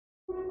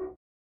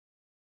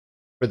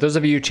For those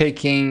of you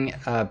taking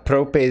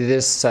Prope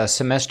this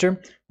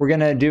semester, we're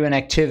going to do an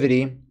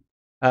activity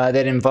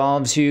that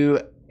involves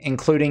you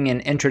including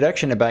an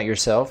introduction about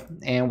yourself,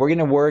 and we're going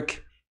to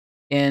work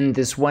in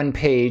this one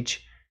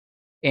page.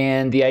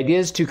 And the idea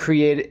is to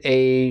create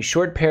a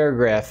short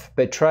paragraph,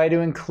 but try to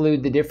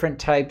include the different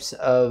types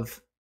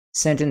of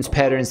sentence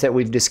patterns that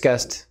we've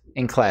discussed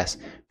in class.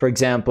 For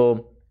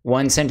example,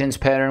 one sentence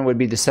pattern would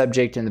be the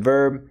subject and the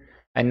verb.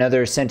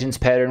 Another sentence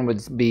pattern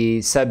would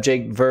be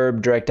subject,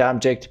 verb, direct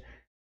object.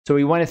 So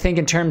we want to think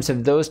in terms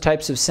of those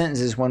types of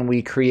sentences when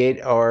we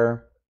create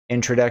our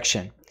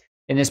introduction.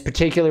 In this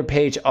particular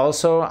page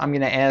also, I'm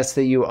going to ask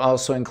that you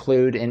also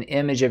include an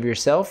image of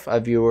yourself,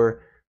 of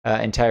your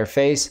entire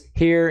face,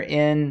 here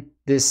in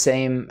this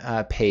same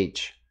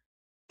page.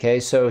 Okay,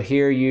 so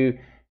here you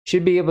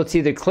should be able to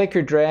either click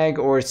or drag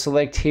or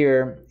select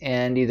here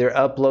and either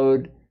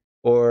upload,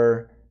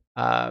 or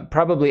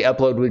probably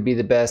upload would be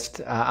the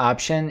best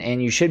option,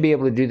 and you should be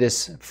able to do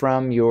this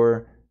from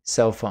your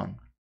cell phone.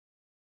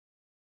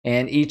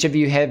 And each of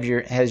you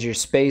has your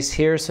space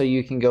here, so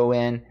you can go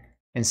in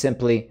and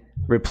simply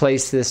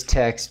replace this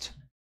text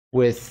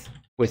with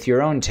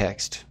your own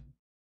text.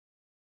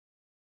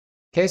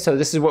 Okay, so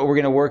this is what we're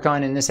going to work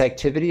on in this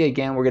activity.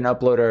 Again, we're going to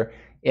upload our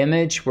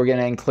image, we're going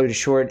to include a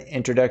short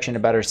introduction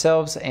about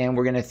ourselves, and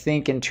we're going to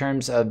think in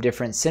terms of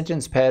different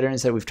sentence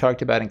patterns that we've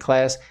talked about in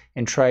class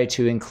and try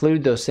to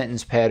include those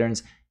sentence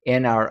patterns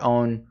in our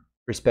own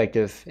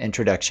respective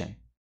introduction. If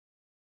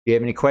you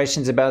have any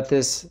questions about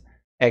this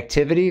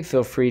activity,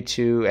 feel free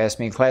to ask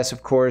me in class,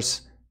 of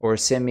course, or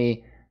send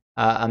me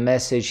a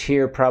message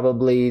here.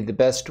 Probably the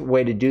best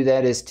way to do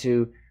that is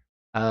to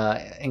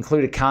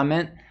include a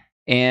comment,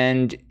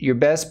 and your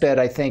best bet,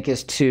 I think,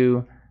 is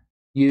to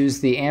use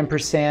the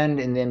ampersand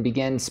and then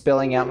begin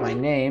spelling out my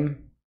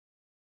name,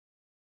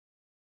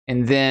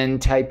 and then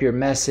type your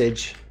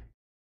message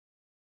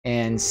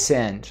and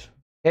send.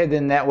 Okay,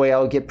 then that way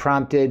I'll get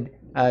prompted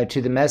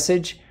to the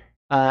message.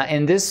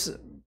 And this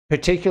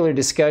particular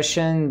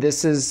discussion,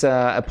 this is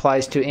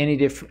applies to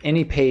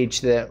any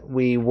page that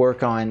we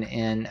work on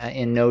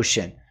in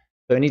Notion.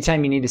 So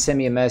anytime you need to send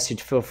me a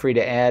message, feel free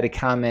to add a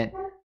comment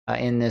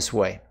in this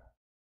way.